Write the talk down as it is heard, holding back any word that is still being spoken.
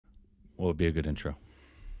What would be a good intro?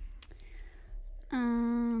 I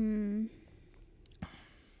don't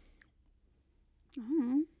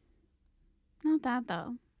know. Not that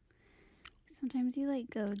though. Sometimes you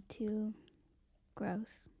like go too gross.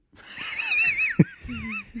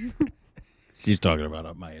 She's talking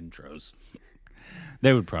about my intros.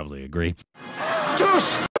 They would probably agree.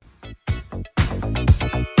 Juice!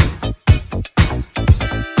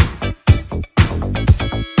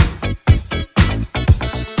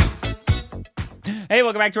 Hey,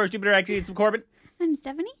 welcome back to our Stupid Archies. I'm Corbin. I'm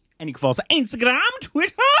Stephanie. And you can follow us on Instagram,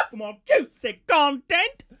 Twitter for more juicy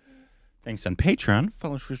content. Thanks on Patreon.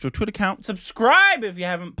 Follow us for our Twitter account. Subscribe if you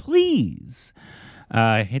haven't, please.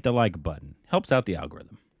 Hit the like button. Helps out the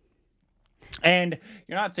algorithm. And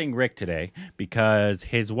you're not seeing Rick today because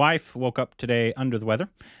his wife woke up today under the weather.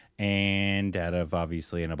 And out of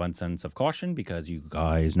obviously an abundance of caution, because you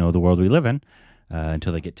guys know the world we live in,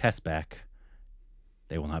 until they get tests back,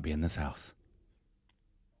 they will not be in this house.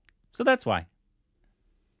 So that's why.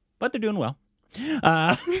 But they're doing well.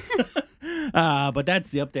 But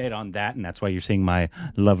that's the update on that. And that's why you're seeing my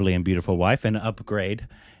lovely and beautiful wife. An upgrade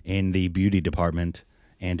in the beauty department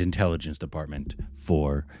and intelligence department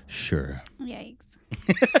for sure. Yikes.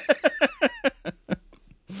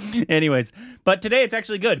 Anyways, but today it's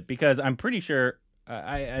actually good because I'm pretty sure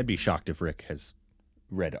I'd be shocked if Rick has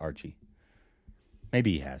read Archie.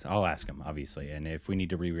 Maybe he has. I'll ask him, obviously. And if we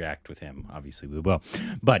need to react with him, obviously we will.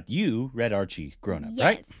 But you read Archie grown up,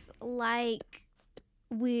 right? Yes. Like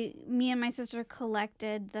me and my sister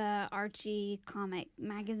collected the Archie comic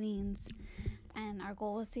magazines, and our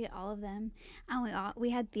goal was to get all of them. And we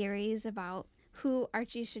had theories about who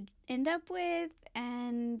Archie should end up with,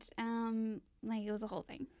 and like it was a whole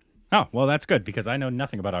thing. Oh, well, that's good because I know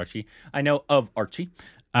nothing about Archie. I know of Archie.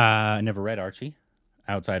 I never read Archie.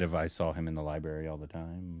 Outside of I saw him in the library all the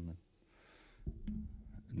time.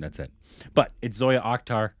 And that's it. But it's Zoya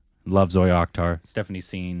Akhtar. Love Zoya Akhtar. Stephanie's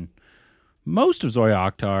seen most of Zoya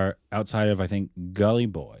Akhtar outside of, I think, Gully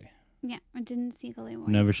Boy. Yeah, I didn't see Gully Boy.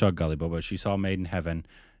 Never saw Gully Boy, but she saw Made in Heaven.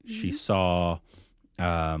 Mm-hmm. She saw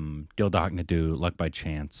Dil Nadu, Luck by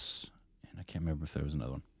Chance. And I can't remember if there was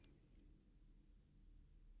another one.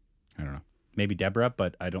 I don't know. Maybe Deborah,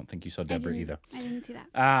 but I don't think you saw Deborah either. I didn't see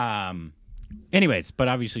that. Anyways, but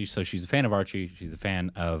obviously, so she's a fan of Archie. She's a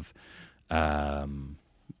fan of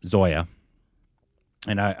Zoya.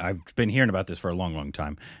 And I've been hearing about this for a long, long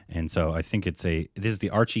time. And so I think this is the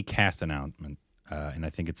Archie cast announcement. And I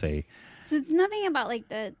think it's a... So it's nothing about like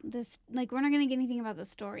this, like we're not going to get anything about the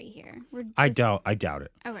story here. We're just... I doubt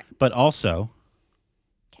it. Okay. But also...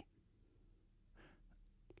 Okay.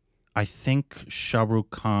 I think Shah Rukh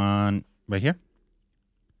Khan, right here,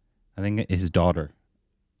 I think his daughter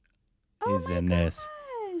is in this.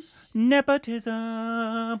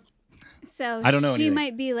 Nepotism. So I don't know she anything.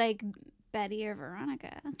 might be like Betty or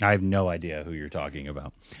Veronica. I have no idea who you're talking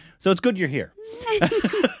about. So it's good you're here.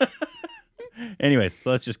 Anyways,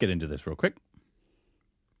 so let's just get into this real quick.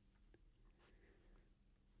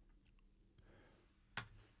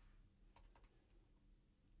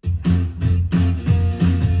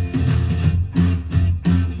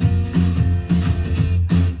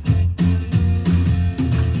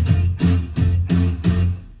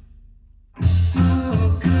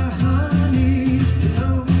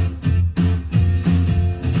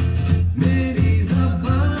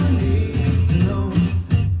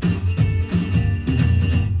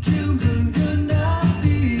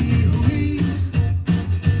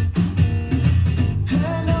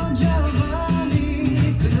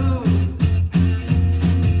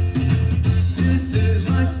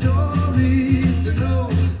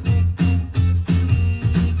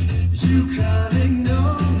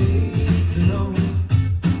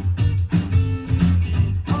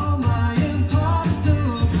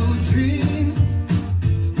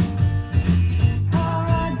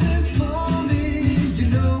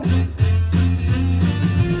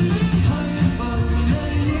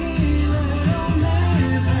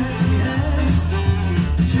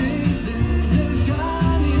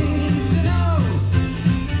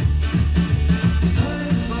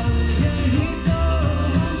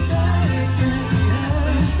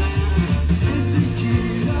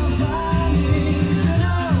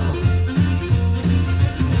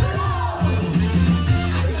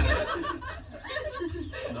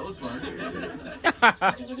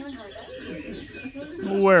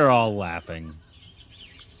 We're all laughing.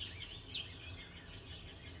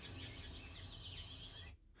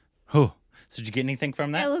 Oh, so did you get anything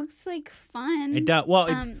from that? It looks like fun. It does. Well,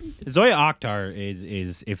 it's, Zoya Akhtar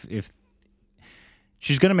is if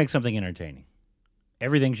she's gonna make something entertaining.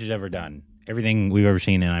 Everything she's ever done everything we've ever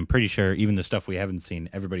seen, and I'm pretty sure even the stuff we haven't seen,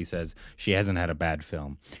 everybody says she hasn't had a bad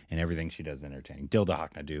film, and everything she does is entertaining. Dilda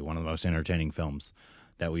Haknadu, one of the most entertaining films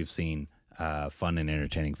that we've seen, fun and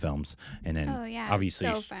entertaining films. And then obviously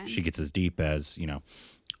so fun. she gets as deep as,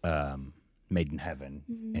 Made in Heaven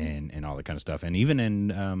and all that kind of stuff. And even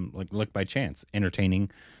in like Look by Chance,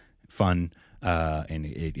 entertaining, fun, and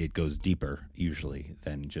it goes deeper usually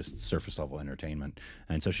than just surface level entertainment.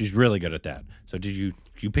 And so she's really good at that. So did you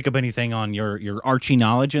pick up anything on your Archie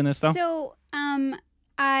knowledge in this stuff? So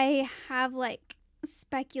I have like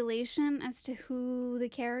speculation as to who the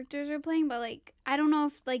characters are playing, but like I don't know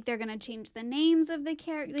if like they're gonna change the names of the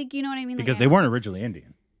character, like you know what I mean? Because like, they weren't originally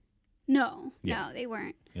Indian. No, they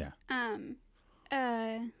weren't. Yeah.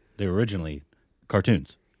 They were originally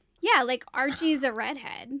cartoons. Yeah, like Archie's a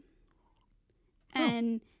redhead.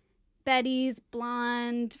 And Betty's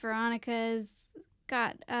blonde, Veronica's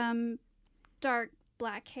got dark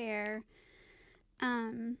black hair.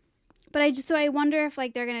 But I wonder if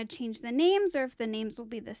like they're gonna change the names or if the names will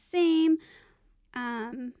be the same.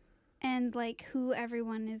 And like who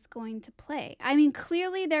everyone is going to play. I mean,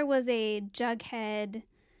 clearly there was a Jughead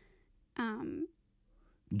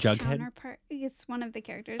counterpart. It's one of the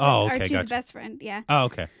characters. Oh, it's okay, Archie's gotcha. best friend, yeah. Oh,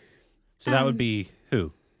 okay. So that would be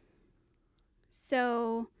who?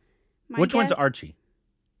 So which one's Archie?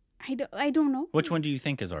 I don't know. Which one do you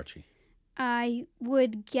think is Archie? I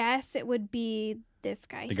would guess it would be this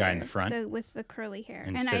guy. The guy in the front? With the curly hair.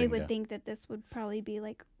 And I would think that this would probably be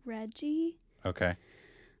like Reggie. Okay.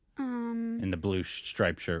 In the blue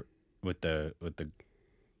striped shirt with the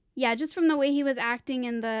Yeah, just from the way he was acting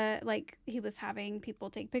in the like he was having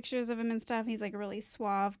people take pictures of him and stuff. He's like a really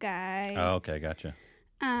suave guy. Oh, okay, gotcha.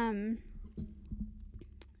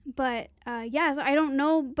 But so I don't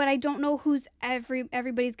know, but I don't know who's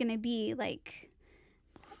everybody's gonna be like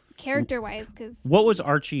character wise. Because what was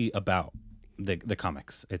Archie about? The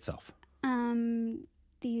comics itself.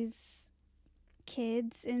 These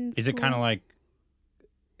kids in Is school. it kind of like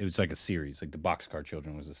it was like a series? Like the Boxcar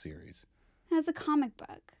Children was a series. It has a comic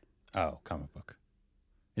book. Oh, comic book.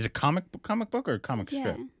 Is it comic book or comic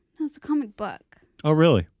strip? No, it's a comic book. Oh,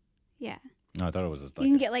 really? Yeah. No, I thought it was. Like you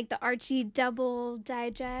can get like the Archie double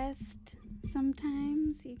digest.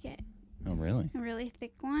 Sometimes you get. Oh, really? A really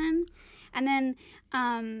thick one, and then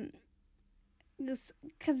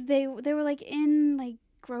because they were like in like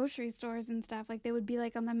grocery stores and stuff. Like they would be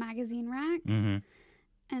like on the magazine rack. Mm-hmm.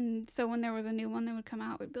 And so when there was a new one that would come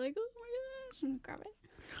out, we'd be like, oh my gosh, and grab it.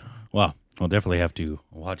 Well, we'll definitely have to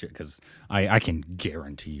watch it because I can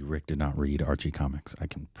guarantee you Rick did not read Archie comics. I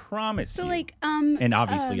can promise you. So like and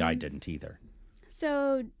obviously I didn't either.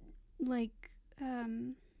 So like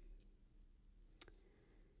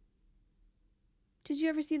did you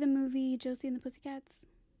ever see the movie Josie and the Pussycats?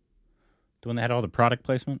 The one that had all the product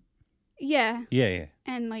placement? Yeah. Yeah.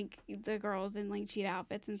 And like the girls in like cheetah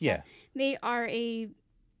outfits and stuff. Yeah. They are a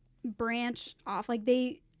branch off. Like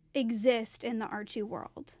they exist in the Archie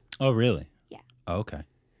world. Oh, really? Yeah. Oh, okay.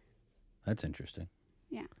 That's interesting.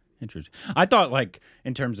 Yeah. Interesting. I thought like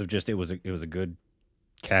in terms of just it was a good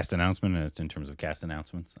cast announcement, and it's in terms of cast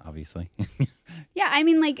announcements, obviously. Yeah, I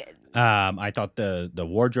mean like I thought the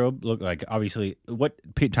wardrobe looked like obviously what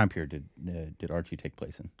time period did Archie take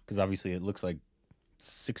place in? Because obviously it looks like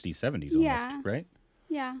 60s, 70s almost, right?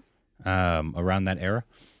 Yeah. Around that era.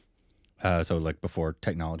 So like before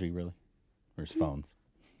technology, really? Or phones?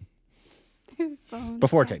 Phones.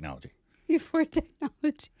 Before technology. Before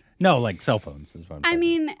technology. No, like cell phones is what I'm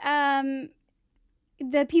talking about. I mean,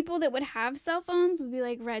 the people that would have cell phones would be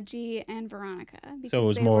like Reggie and Veronica. So it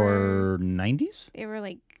was more 90s? They were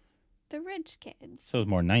like the rich kids. So it was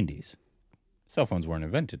more 90s. Cell phones weren't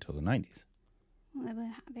invented till the 90s. Well,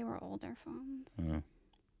 they were older phones. Oh.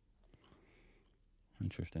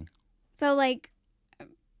 Interesting. So like, I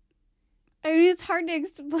mean, it's hard to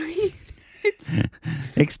explain.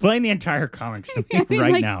 Explain the entire comics to me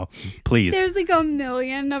right like, now, please. There's like a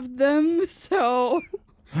million of them, so.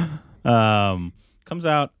 Comes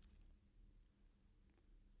out.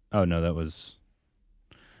 Oh no, that was.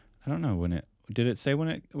 I don't know when it. Did it say when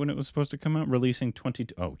it was supposed to come out? Releasing 20.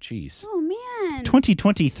 Oh, jeez. Oh man.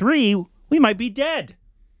 2023. We might be dead.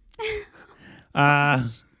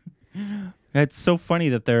 It's so funny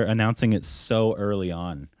that they're announcing it so early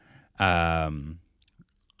on.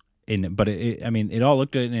 But it all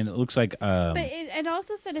looked good, and it looks like. But it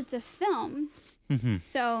also said it's a film. Mm-hmm.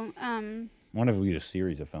 So I wonder if we get a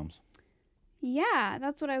series of films. Yeah,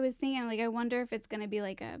 that's what I was thinking. Like, I wonder if it's gonna be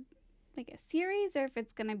like a series, or if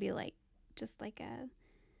it's gonna be like just like a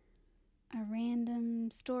random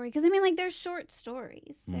story. Because I mean, like, they're short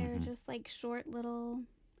stories. Mm-hmm. They're just like short little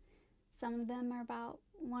Some of them are about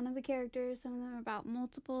one of the characters. Some of them are about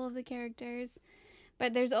multiple of the characters.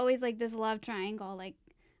 But there's always like this love triangle, like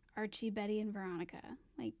Archie, Betty, and Veronica.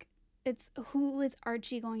 Like, it's who is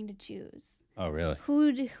Archie going to choose? Oh, really?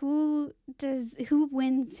 Who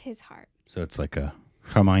wins his heart? So it's like a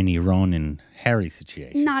Hermione, Ron, and Harry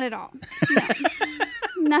situation. Not at all. No.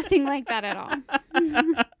 Nothing like that at all.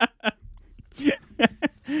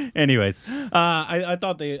 Anyways, I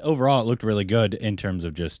thought overall it looked really good in terms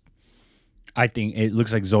of just. I think it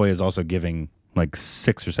looks like Zoya is also giving like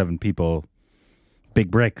 6 or 7 people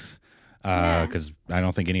big breaks because I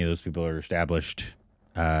don't think any of those people are established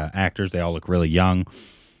actors. They all look really young,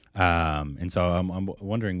 and so I'm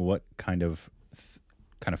wondering what kind of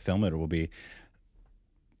film it will be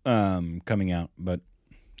coming out. But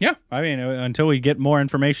yeah, I mean, until we get more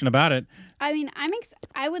information about it, I mean,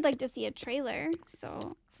 I would like to see a trailer.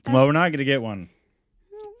 So well, we're not going to get one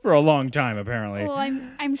for a long time, apparently. Well,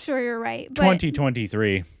 I'm sure you're right. But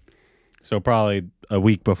 2023, so probably a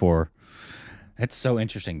week before. It's so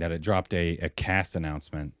interesting that it dropped a cast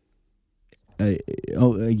announcement a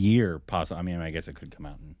year, possibly. I mean, I guess it could come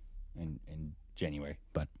out in January,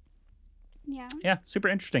 but yeah, super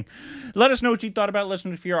interesting. Let us know what you thought about it.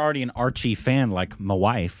 Listen, if you're already an Archie fan like my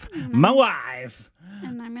wife.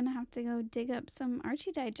 And I'm gonna have to go dig up some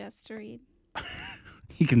Archie Digest to read.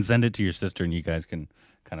 You can send it to your sister, and you guys can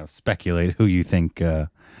kind of speculate who you think the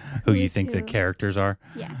characters are.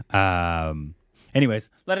 Yeah. Anyways,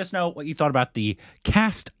 let us know what you thought about the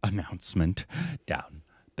cast announcement down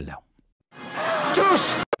below.